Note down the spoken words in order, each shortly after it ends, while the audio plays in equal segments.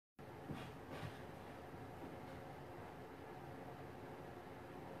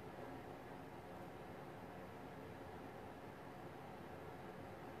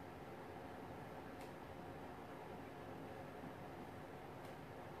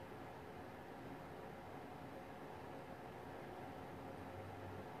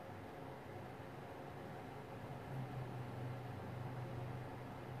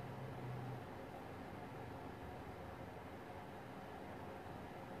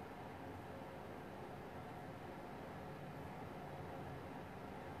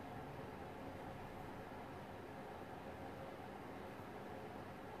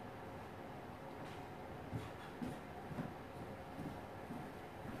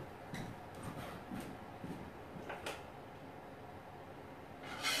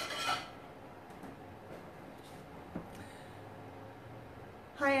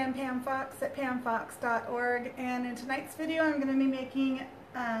I'm Pam Fox at pamfox.org, and in tonight's video I'm going to be making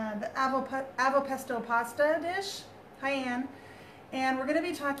the Avo-pesto pasta dish. Hi Ann. And we're going to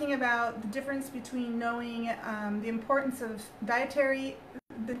be talking about the difference between knowing the importance of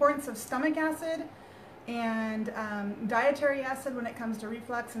stomach acid and dietary acid when it comes to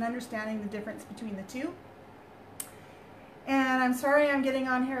reflux, and understanding the difference between the two. And I'm sorry I'm getting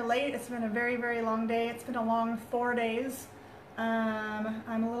on here late. It's been a very, very long day. It's been a long 4 days.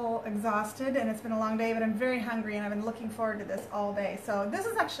 I'm a little exhausted and it's been a long day, but I'm very hungry and I've been looking forward to this all day. So this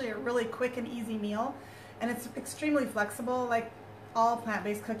is actually a really quick and easy meal, and it's extremely flexible, like all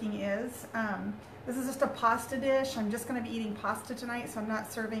plant-based cooking is. This is just a pasta dish. I'm just going to be eating pasta tonight, so I'm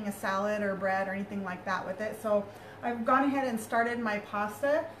not serving a salad or bread or anything like that with it. So I've gone ahead and started my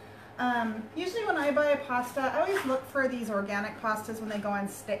pasta. Usually when I buy a pasta, I always look for these organic pastas when they go on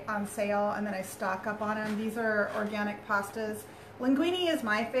sale, and then I stock up on them. These are organic pastas. Linguine is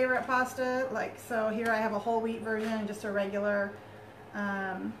my favorite pasta. So here I have a whole wheat version and just a regular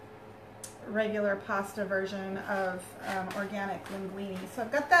pasta version of organic linguine. So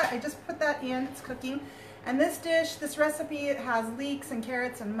I've got that. I just put that in. It's cooking. And this dish, this recipe, it has leeks and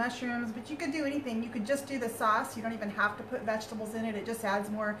carrots and mushrooms, but you could do anything. You could just do the sauce. You don't even have to put vegetables in it. It just adds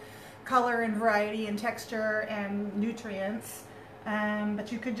more color and variety and texture and nutrients.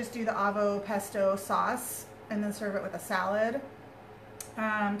 But you could just do the Avo-pesto sauce and then serve it with a salad.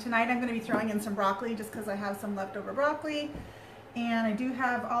 Tonight I'm going to be throwing in some broccoli just because I have some leftover broccoli. And I do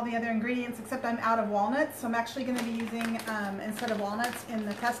have all the other ingredients, except I'm out of walnuts, so I'm actually going to be using, instead of walnuts in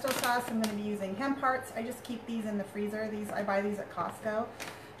the pesto sauce, I'm going to be using hemp hearts. I just keep these in the freezer. I buy these at Costco.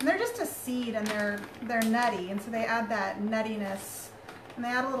 And they're just a seed, and they're nutty, and so they add that nuttiness, and they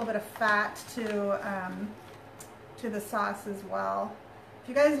add a little bit of fat to the sauce as well. If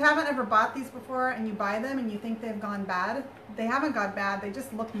you guys haven't ever bought these before and you buy them and you think they've gone bad, they haven't gone bad. They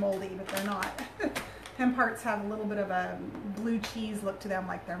just look moldy, but they're not. Hemp hearts have a little bit of a blue cheese look to them,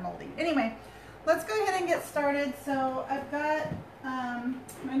 like they're moldy. Anyway, let's go ahead and get started. So I've got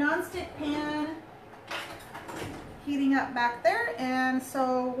my nonstick pan heating up back there, and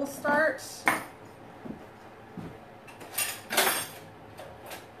so we'll start.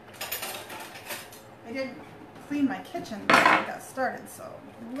 I didn't clean my kitchen before I got started, so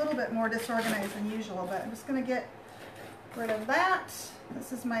a little bit more disorganized than usual, but I'm just going to get rid of that.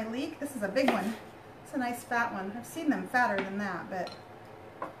 This is my leek. This is a big one. It's a nice fat one. I've seen them fatter than that, but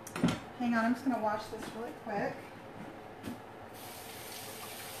hang on, I'm just going to wash this really quick.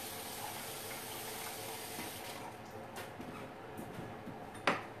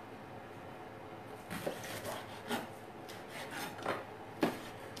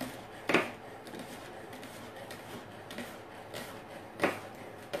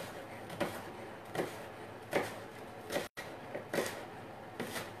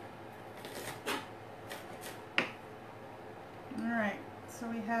 So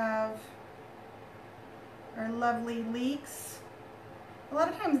we have our lovely leeks. A lot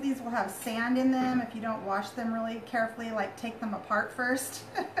of times these will have sand in them if you don't wash them really carefully, like take them apart first,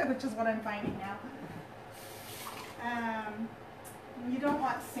 which is what I'm finding now. You don't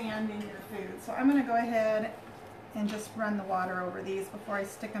want sand in your food. So I'm going to go ahead and just run the water over these before I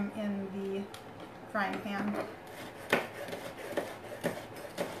stick them in the frying pan.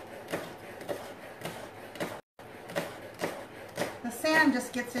 Sand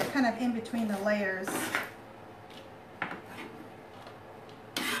just gets it kind of in between the layers.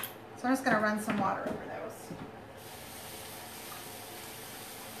 So I'm just going to run some water over those.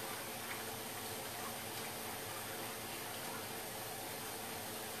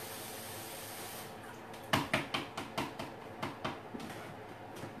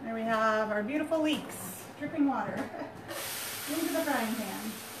 There we have our beautiful leeks, dripping water into the frying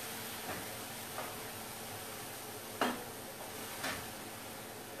pan.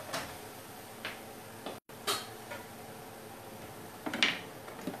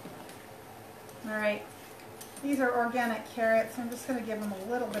 Alright, these are organic carrots. I'm just going to give them a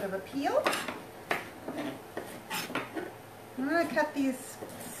little bit of a peel. I'm going to cut these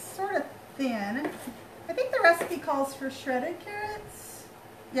sort of thin. I think the recipe calls for shredded carrots.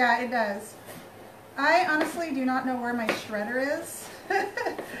 Yeah, it does. I honestly do not know where my shredder is.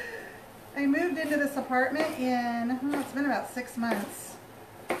 I moved into this apartment it's been about 6 months.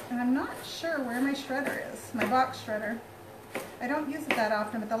 And I'm not sure where my shredder is, my box shredder. I don't use it that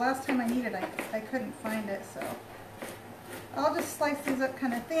often, but the last time I needed it, I couldn't find it, so I'll just slice these up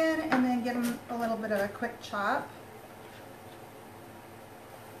kind of thin and then give them a little bit of a quick chop.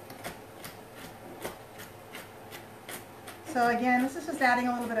 So again, this is just adding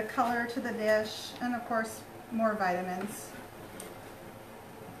a little bit of color to the dish, and of course, more vitamins.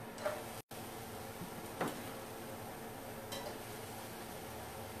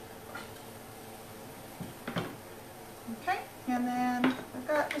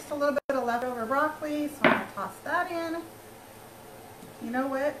 broccoli, so I'm going to toss that in. You know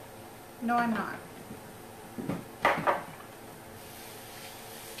what? No, I'm not.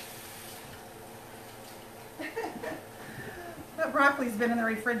 That broccoli's been in the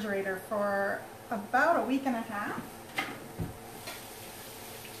refrigerator for about a week and a half.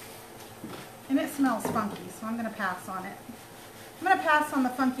 And it smells funky, so I'm going to pass on it. I'm going to pass on the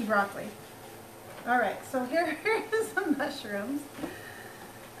funky broccoli. Alright, so here's some mushrooms.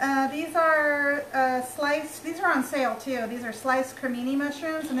 These are sliced, these are on sale too. These are sliced cremini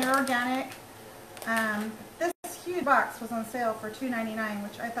mushrooms and they're organic. This huge box was on sale for $2.99,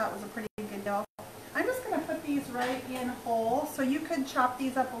 which I thought was a pretty good deal. I'm just going to put these right in whole, so you could chop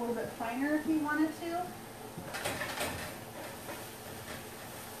these up a little bit finer if you wanted to.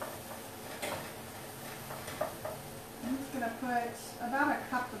 I'm just going to put about a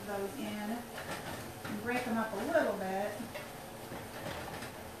cup of those in and break them up a little bit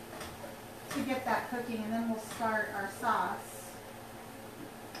to get that cooking, and then we'll start our sauce.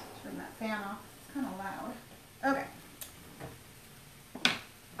 Turn that fan off, it's kind of loud. Okay.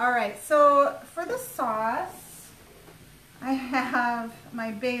 Alright, so for the sauce, I have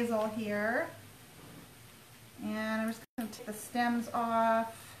my basil here, and I'm just going to take the stems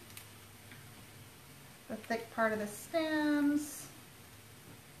off, the thick part of the stems,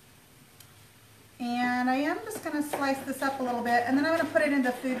 and I am just going to slice this up a little bit, and then I'm going to put it in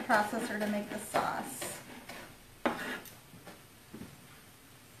the food processor to make the sauce.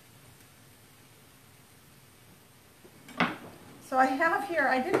 So I have here,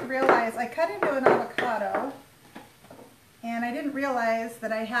 I didn't realize, I cut into an avocado, and I didn't realize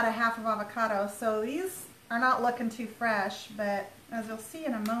that I had a half of avocado, so these are not looking too fresh, but as you'll see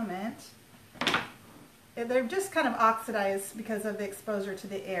in a moment, they're just kind of oxidized because of the exposure to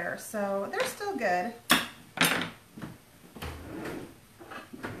the air, so they're still good.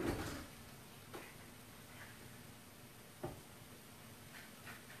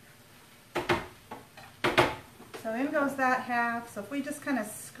 So in goes that half. So if we just kind of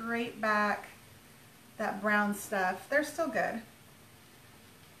scrape back that brown stuff, they're still good.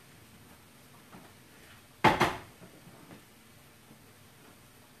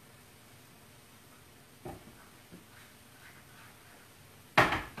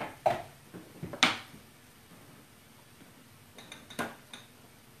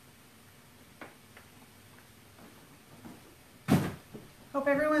 Hope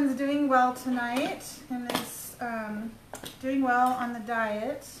everyone's doing well tonight and is doing well on the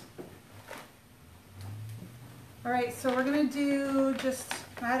diet. All right, so we're going to do just,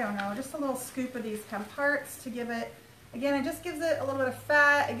 I don't know, just a little scoop of these parts to give it, again, it just gives it a little bit of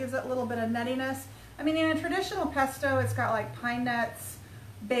fat, it gives it a little bit of nuttiness. I mean, in a traditional pesto, it's got like pine nuts,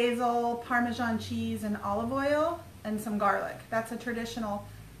 basil, Parmesan cheese, and olive oil, and some garlic. That's a traditional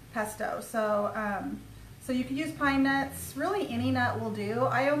pesto. So, so you could use pine nuts, really any nut will do.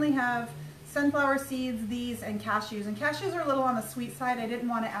 I only have sunflower seeds, these, and cashews are a little on the sweet side. I didn't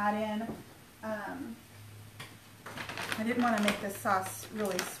want to add in, I didn't want to make this sauce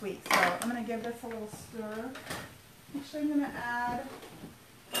really sweet, so I'm going to give this a little stir. Actually, I'm going to add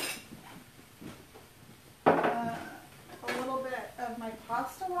a little bit of my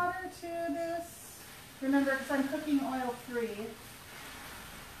pasta water to this. Remember, because I'm cooking oil-free,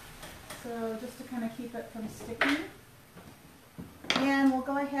 so just to kind of keep it from sticking. And we'll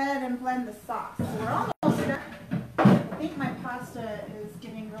go ahead and blend the sauce. So we're almost there. I think my pasta is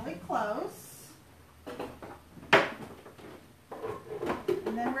getting really close.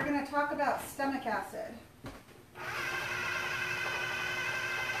 And then we're going to talk about stomach acid.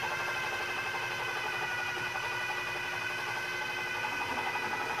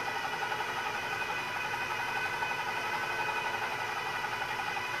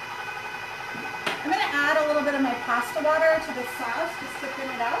 I'm going to add a little bit of my pasta water to the sauce just to thin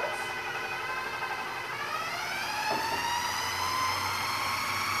it out.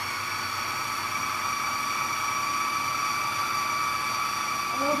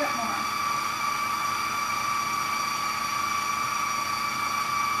 A little bit more.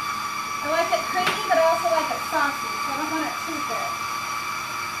 I like it creamy, but I also like it saucy, so I don't want it too thick.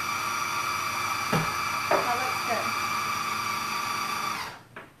 That looks good.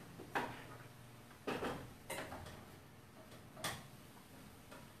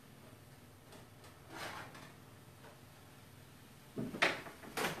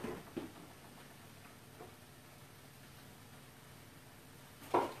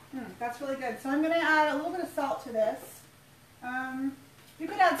 That's really good. So I'm going to add a little bit of salt to this. You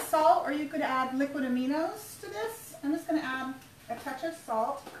could add salt or you could add liquid aminos to this. I'm just going to add a touch of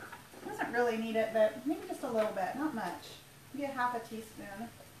salt. It doesn't really need it, but maybe just a little bit, not much. Maybe a half a teaspoon.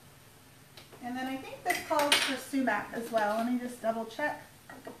 And then I think this calls for sumac as well. Let me just double check.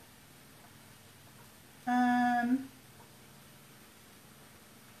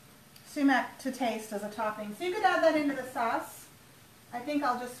 Sumac to taste as a topping. So you could add that into the sauce. I think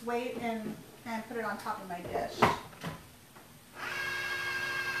I'll just wait and put it on top of my dish.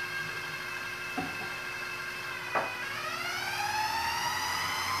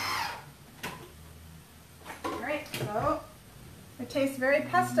 Great. So it tastes very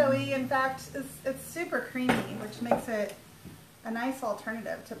pesto-y. In fact, it's super creamy, which makes it a nice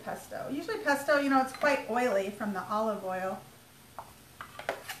alternative to pesto. Usually pesto, you know, it's quite oily from the olive oil.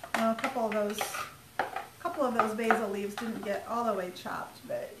 Well, a couple of those basil leaves didn't get all the way chopped,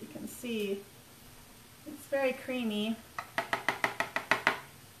 but you can see it's very creamy.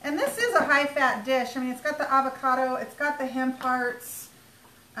 And this is a high-fat dish. I mean, it's got the avocado, it's got the hemp hearts,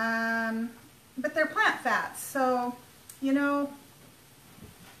 but they're plant fats. So, you know,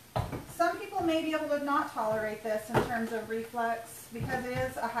 some people may be able to not tolerate this in terms of reflux because it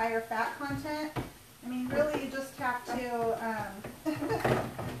is a higher fat content. I mean, really, you just have to,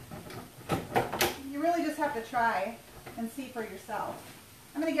 you really just have to try and see for yourself.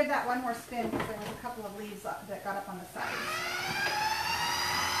 I'm going to give that one more spin because there was a couple of leaves that got up on the sides.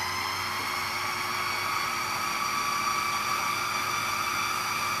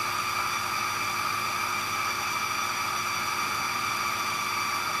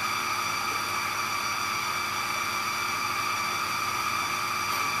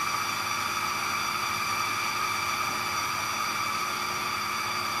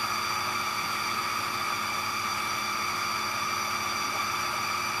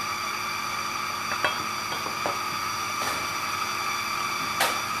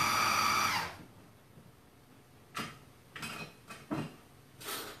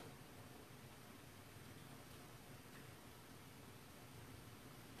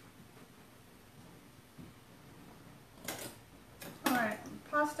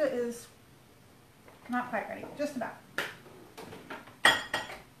 Pasta is not quite ready, just about.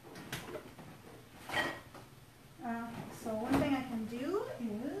 So one thing I can do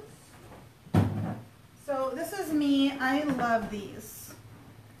is, so this is me, I love these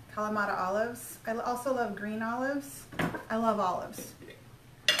Kalamata olives. I also love green olives. I love olives.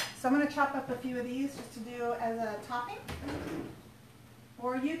 So I'm going to chop up a few of these just to do as a topping.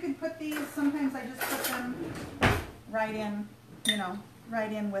 Or you could put these, sometimes I just put them right in, you know,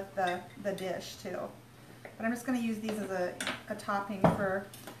 right in with the dish too. But I'm just going to use these as a topping for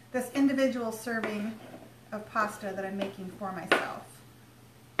this individual serving of pasta that I'm making for myself.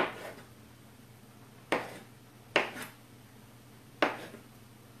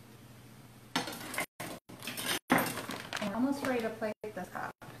 I'm almost ready to plate this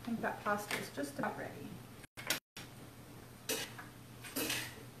up. I think that pasta is just about ready.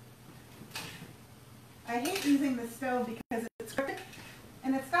 I hate using the stove because it's crooked.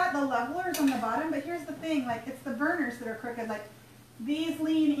 And it's got the levelers on the bottom, but here's the thing, like it's the burners that are crooked. Like these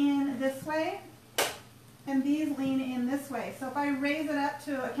lean in this way, and these lean in this way. So if I raise it up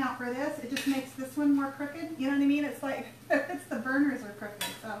to account for this, it just makes this one more crooked. You know what I mean? It's like, it's the burners are crooked,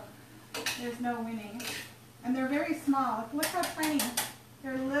 so there's no winning. And they're very small. Look how tiny.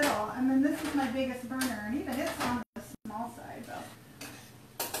 They're little. And then this is my biggest burner, and even it's on the small side,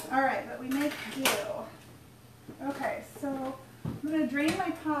 though. All right, but we make do. Okay, so I'm going to drain my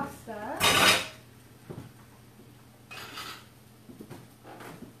pasta.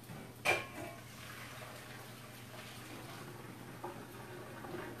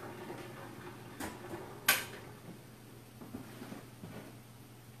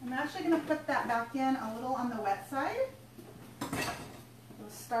 I'm actually going to put that back in a little on the wet side.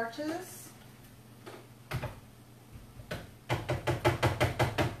 Those starches.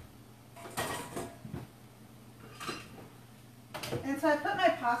 And so I put my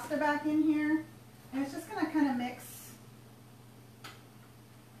pasta back in here, and it's just going to kind of mix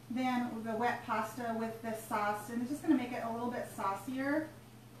then with the wet pasta with this sauce, and it's just going to make it a little bit saucier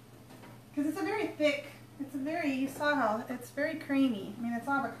because it's a very thick, it's a very, you saw how it's very creamy. I mean, it's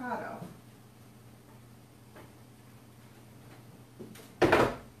avocado.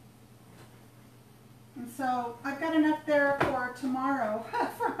 And so I've got enough there for tomorrow,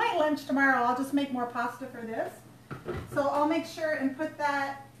 for my lunch tomorrow. I'll just make more pasta for this. So I'll make sure and put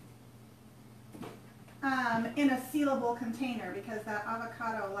that in a sealable container because that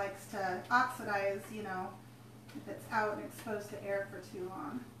avocado likes to oxidize, you know, if it's out and exposed to air for too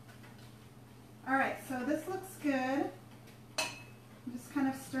long. All right, so this looks good. I'm just kind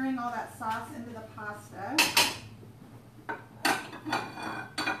of stirring all that sauce into the pasta.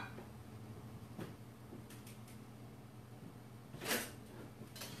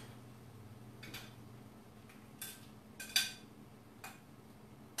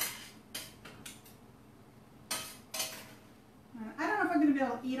 going to be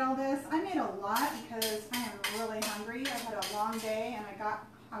able to eat all this. I made a lot because I am really hungry. I had a long day and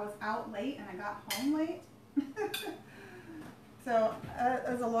I was out late and I got home late. So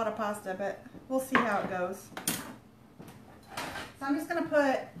there's a lot of pasta, but we'll see how it goes. So I'm just going to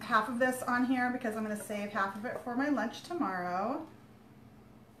put half of this on here because I'm going to save half of it for my lunch tomorrow.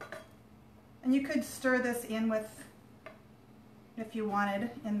 And you could stir this in with, if you wanted,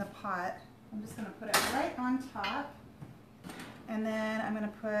 in the pot. I'm just going to put it right on top. And then I'm going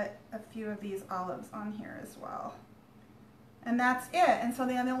to put a few of these olives on here as well. And that's it. And so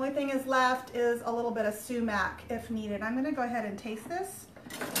the only thing is left is a little bit of sumac if needed. I'm going to go ahead and taste this.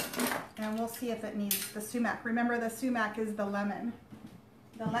 And we'll see if it needs the sumac. Remember, the sumac is the lemon.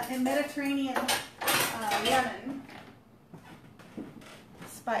 The Mediterranean lemon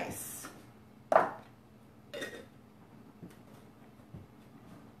spice.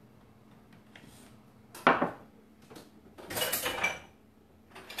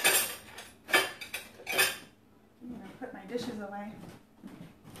 Dishes away.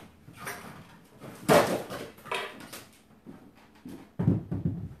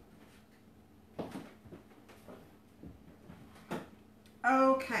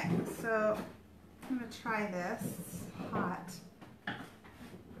 Okay, so I'm going to try this. It's hot.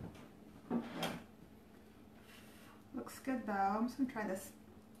 Looks good though. I'm just going to try this.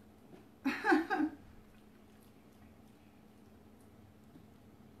 I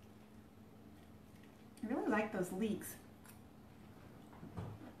really like those leeks.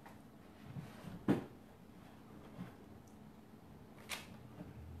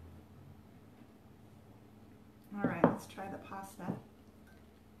 All right, let's try the pasta.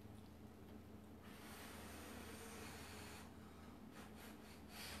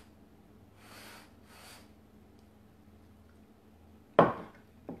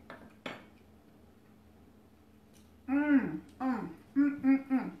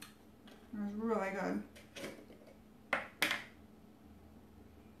 It's really good.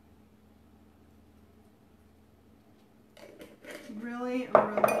 Really,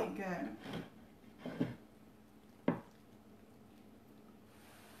 really good.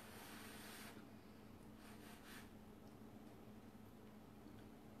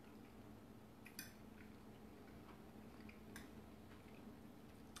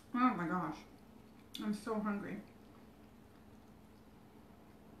 Oh my gosh, I'm so hungry.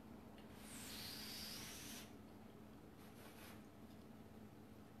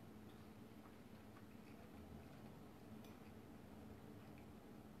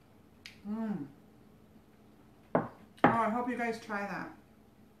 Oh, I hope you guys try that.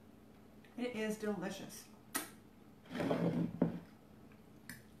 It is delicious.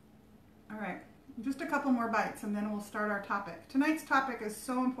 All right, just a couple more bites and then we'll start our topic. Tonight's topic is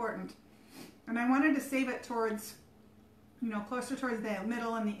so important, and I wanted to save it towards, you know, closer towards the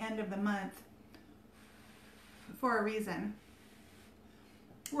middle and the end of the month for a reason.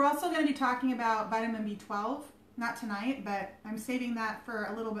 We're also going to be talking about vitamin B12. Not tonight, but I'm saving that for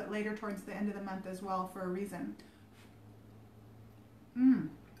a little bit later towards the end of the month as well for a reason.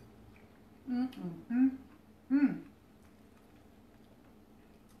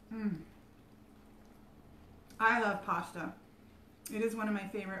 I love pasta. It is one of my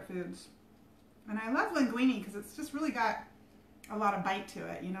favorite foods. And I love linguine because it's just really got a lot of bite to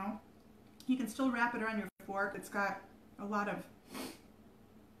it, you know? You can still wrap it around your fork. It's got a lot of,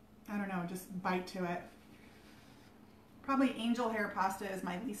 I don't know, just bite to it. Probably angel hair pasta is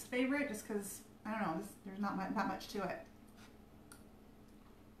my least favorite just because, I don't know, there's not much to it.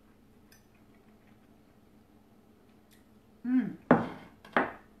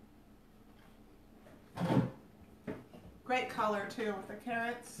 Great color too with the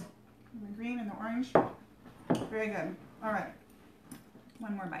carrots, and the green and the orange. Very good. All right,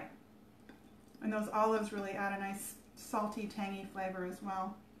 one more bite. And those olives really add a nice salty, tangy flavor as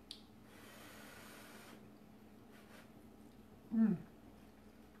well.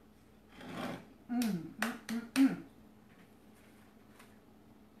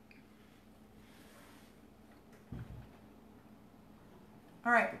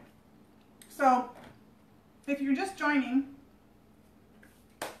 All right, so if you're just joining,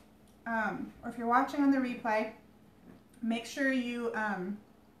 or if you're watching on the replay, make sure you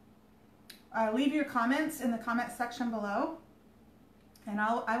leave your comments in the comment section below, and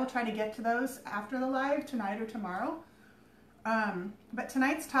I will try to get to those after the live tonight or tomorrow. But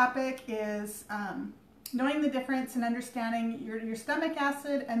tonight's topic is knowing the difference and understanding your stomach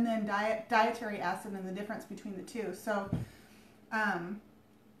acid and then dietary acid and the difference between the two. So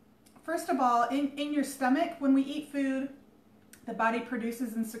first of all, in your stomach, when we eat food, the body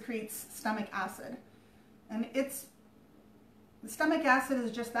produces and secretes stomach acid. And it's Stomach acid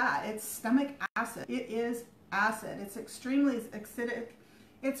is just that. It's stomach acid. It is acid. It's extremely acidic.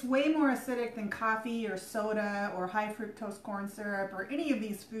 It's way more acidic than coffee or soda or high fructose corn syrup or any of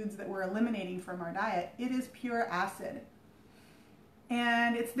these foods that we're eliminating from our diet. It is pure acid.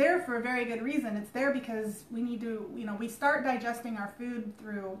 And it's there for a very good reason. It's there because we need to, we start digesting our food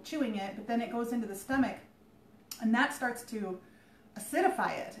through chewing it, but then it goes into the stomach and that starts to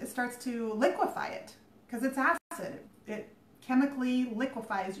acidify it. It starts to liquefy it because it's acid. It chemically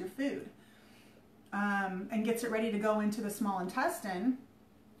liquefies your food and gets it ready to go into the small intestine,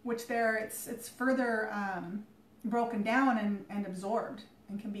 which it's further broken down and absorbed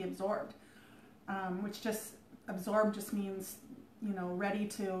and can be absorbed, which just absorbed just means, ready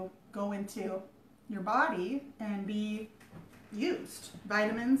to go into your body and be used.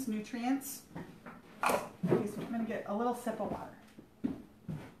 Vitamins, nutrients. Okay, so I'm going to get a little sip of water.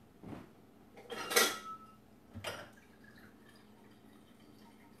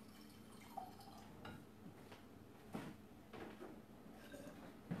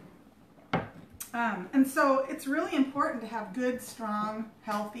 And so it's really important to have good, strong,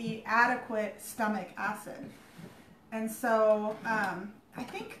 healthy, adequate stomach acid. And so I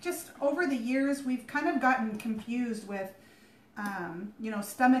think just over the years, we've kind of gotten confused with,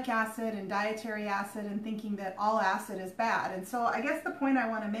 stomach acid and dietary acid and thinking that all acid is bad. And so I guess the point I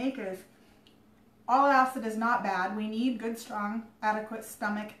want to make is all acid is not bad. We need good, strong, adequate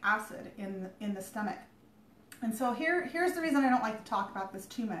stomach acid in the stomach. And so here's the reason I don't like to talk about this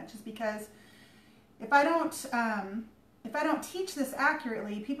too much, is because if I don't teach this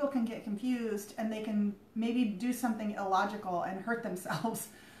accurately, people can get confused and they can maybe do something illogical and hurt themselves.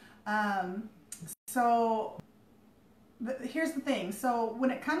 Here's the thing. So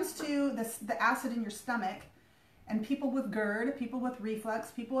when it comes to the acid in your stomach, and people with GERD, people with reflux,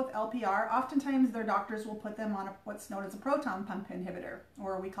 people with LPR, oftentimes their doctors will put them on what's known as a proton pump inhibitor,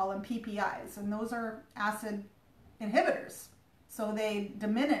 or we call them PPIs, and those are acid inhibitors. So they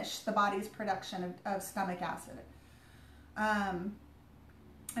diminish the body's production of stomach acid.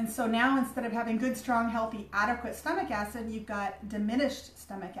 And so now instead of having good, strong, healthy, adequate stomach acid, you've got diminished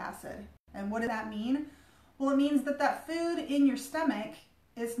stomach acid. And what does that mean? Well, it means that food in your stomach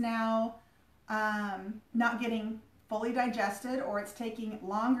is now not getting fully digested, or it's taking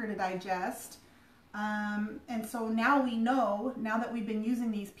longer to digest. And so now we know, now that we've been using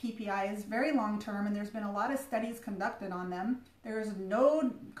these PPIs very long term, and there's been a lot of studies conducted on them, there's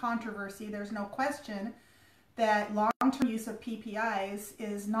no controversy, there's no question that long-term use of PPIs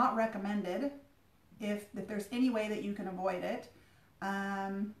is not recommended if there's any way that you can avoid it,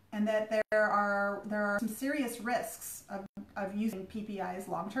 and that there are some serious risks of using PPIs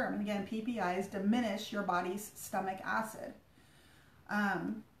long-term. And again, PPIs diminish your body's stomach acid.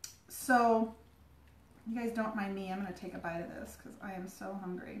 So you guys don't mind me, I'm going to take a bite of this because I am so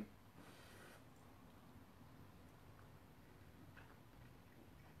hungry.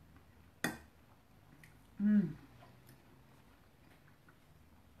 I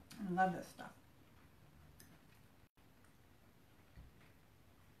love this stuff.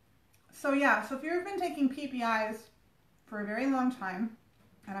 So yeah, so if you've been taking PPIs for a very long time,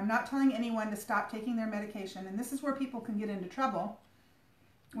 and I'm not telling anyone to stop taking their medication, and this is where people can get into trouble.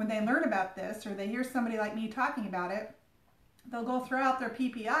 When they learn about this, or they hear somebody like me talking about it, they'll go throw out their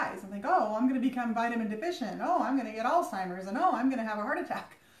PPIs and think, oh, I'm going to become vitamin deficient. Oh, I'm going to get Alzheimer's, and oh, I'm going to have a heart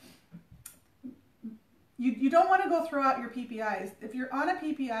attack. You don't want to go throw out your PPIs. If you're on a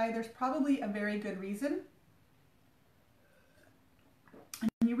PPI, there's probably a very good reason.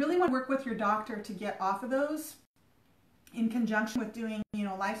 And you really want to work with your doctor to get off of those in conjunction with doing,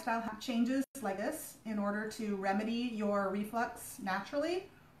 lifestyle changes like this in order to remedy your reflux naturally.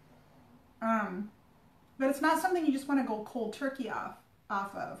 But it's not something you just want to go cold turkey off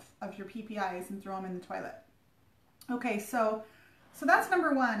of your PPIs and throw them in the toilet. Okay, so that's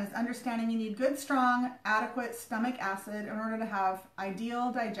number one, is understanding you need good, strong, adequate stomach acid in order to have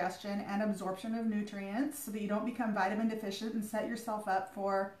ideal digestion and absorption of nutrients so that you don't become vitamin deficient and set yourself up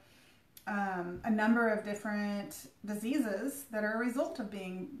for a number of different diseases that are a result of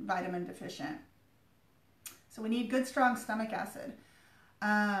being vitamin deficient. So we need good, strong stomach acid.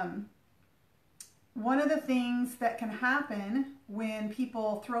 One of the things that can happen when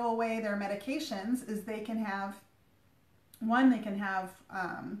people throw away their medications is they can have,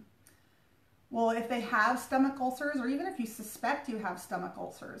 if they have stomach ulcers, or even if you suspect you have stomach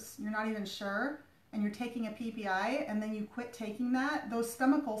ulcers, you're not even sure, and you're taking a PPI and then you quit taking that, those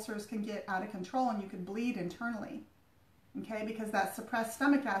stomach ulcers can get out of control and you could bleed internally, okay, because that suppressed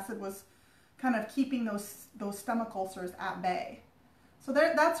stomach acid was kind of keeping those stomach ulcers at bay. So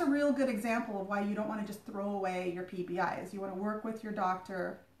that's a real good example of why you don't want to just throw away your PPIs. You want to work with your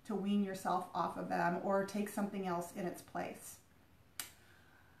doctor to wean yourself off of them or take something else in its place.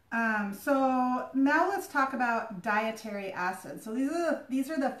 So now let's talk about dietary acids. So these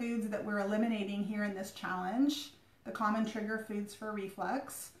are the foods that we're eliminating here in this challenge. The common trigger foods for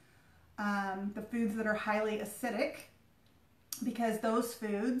reflux. The foods that are highly acidic, because those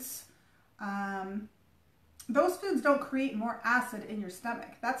foods don't create more acid in your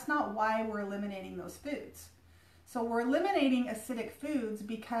stomach. That's not why we're eliminating those foods. So we're eliminating acidic foods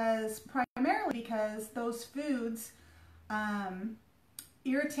primarily because those foods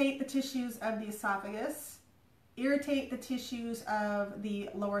irritate the tissues of the esophagus, irritate the tissues of the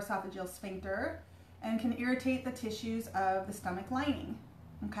lower esophageal sphincter, and can irritate the tissues of the stomach lining.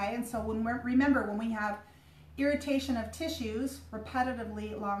 Okay, and so remember when we have irritation of tissues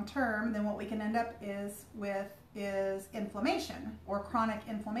repetitively long term, then what we can end up with is inflammation or chronic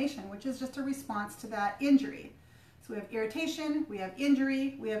inflammation, which is just a response to that injury. So we have irritation, we have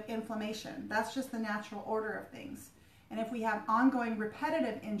injury, we have inflammation. That's just the natural order of things. And if we have ongoing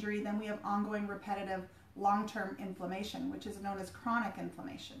repetitive injury, then we have ongoing repetitive long-term inflammation, which is known as chronic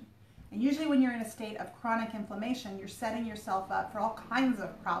inflammation. And usually when you're in a state of chronic inflammation, you're setting yourself up for all kinds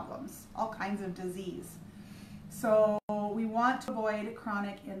of problems, all kinds of disease. So we want to avoid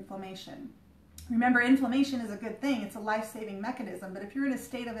chronic inflammation. Remember, inflammation is a good thing. It's a life-saving mechanism, but if you're in a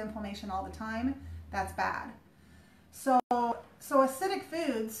state of inflammation all the time, that's bad. So acidic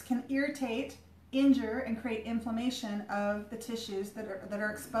foods can irritate, injure, and create inflammation of the tissues that are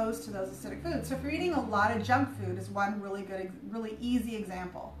exposed to those acidic foods. So if you're eating a lot of junk food is one really easy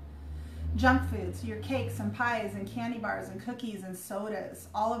example. Junk foods, your cakes and pies and candy bars and cookies and sodas,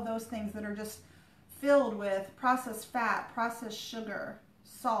 all of those things that are just filled with processed fat, processed sugar,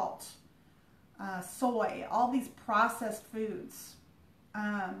 salt, soy, all these processed foods.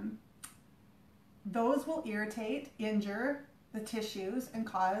 Those will irritate, injure the tissues and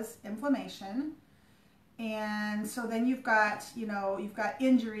cause inflammation. And so then you've got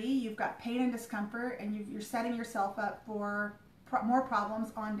injury, you've got pain and discomfort, and you're setting yourself up for more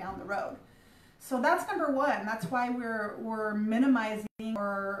problems on down the road. So that's number one. That's why we're minimizing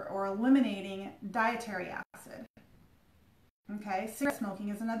or eliminating dietary acid. Okay, cigarette smoking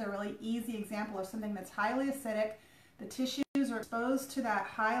is another really easy example of something that's highly acidic. The tissues are exposed to that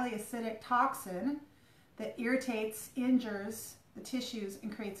highly acidic toxin that irritates, injures the tissues,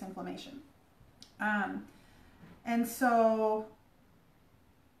 and creates inflammation. And so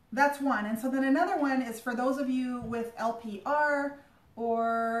that's one. And so then another one is for those of you with LPR,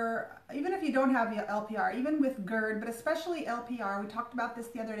 or even if you don't have LPR, even with GERD, but especially LPR. We talked about this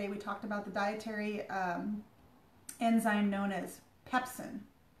the other day. We talked about the dietary enzyme known as pepsin,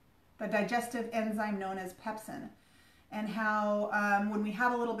 the digestive enzyme known as pepsin, and how when we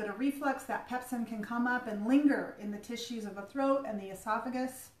have a little bit of reflux, that pepsin can come up and linger in the tissues of the throat and the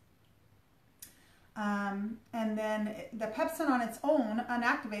esophagus. And then the pepsin on its own,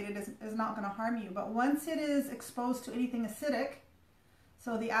 unactivated, is not going to harm you. But once it is exposed to anything acidic,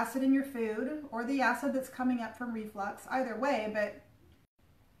 so the acid in your food or the acid that's coming up from reflux, either way, but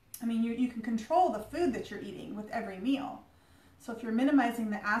I mean, you can control the food that you're eating with every meal. So if you're minimizing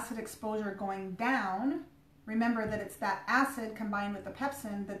the acid exposure going down, remember that it's that acid combined with the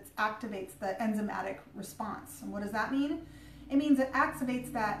pepsin that activates the enzymatic response. And what does that mean? It means it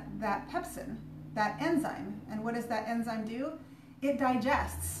activates that pepsin, that enzyme. And what does that enzyme do? It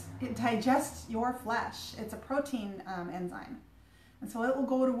digests. It digests your flesh. It's a protein enzyme. And so it will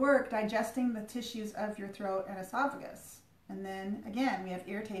go to work digesting the tissues of your throat and esophagus. And then again, we have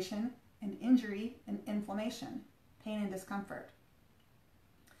irritation and injury and inflammation, pain and discomfort.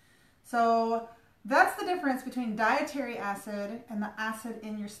 So that's the difference between dietary acid and the acid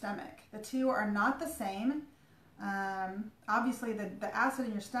in your stomach. The two are not the same. Obviously the acid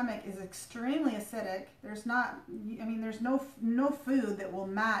in your stomach is extremely acidic. There's no food that will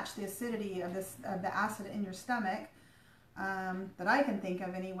match the acidity of the acid in your stomach. That I can think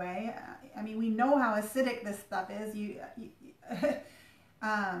of anyway. I mean, we know how acidic this stuff is.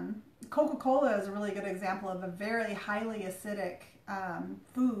 Coca-Cola is a really good example of a very highly acidic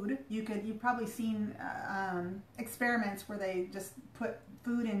food. You've probably seen experiments where they just put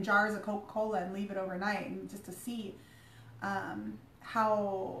food in jars of Coca-Cola and leave it overnight, and just to see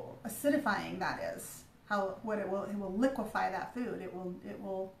how acidifying that is. It will liquefy that food. It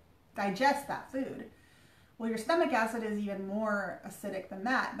will digest that food. Well, your stomach acid is even more acidic than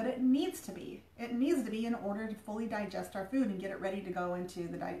that, but it needs to be. It needs to be in order to fully digest our food and get it ready to go into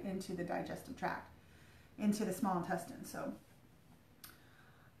the digestive tract, into the small intestine. So,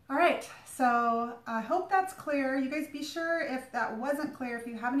 all right. So I hope that that's clear. You guys be sure if that wasn't clear, if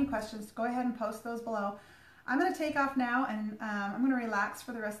you have any questions, go ahead and post those below. I'm going to take off now, and I'm going to relax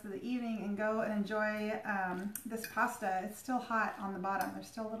for the rest of the evening and go and enjoy this pasta. It's still hot on the bottom. There's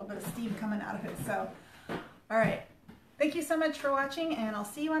still a little bit of steam coming out of it. So, all right. Thank you so much for watching, and I'll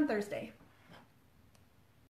see you on Thursday.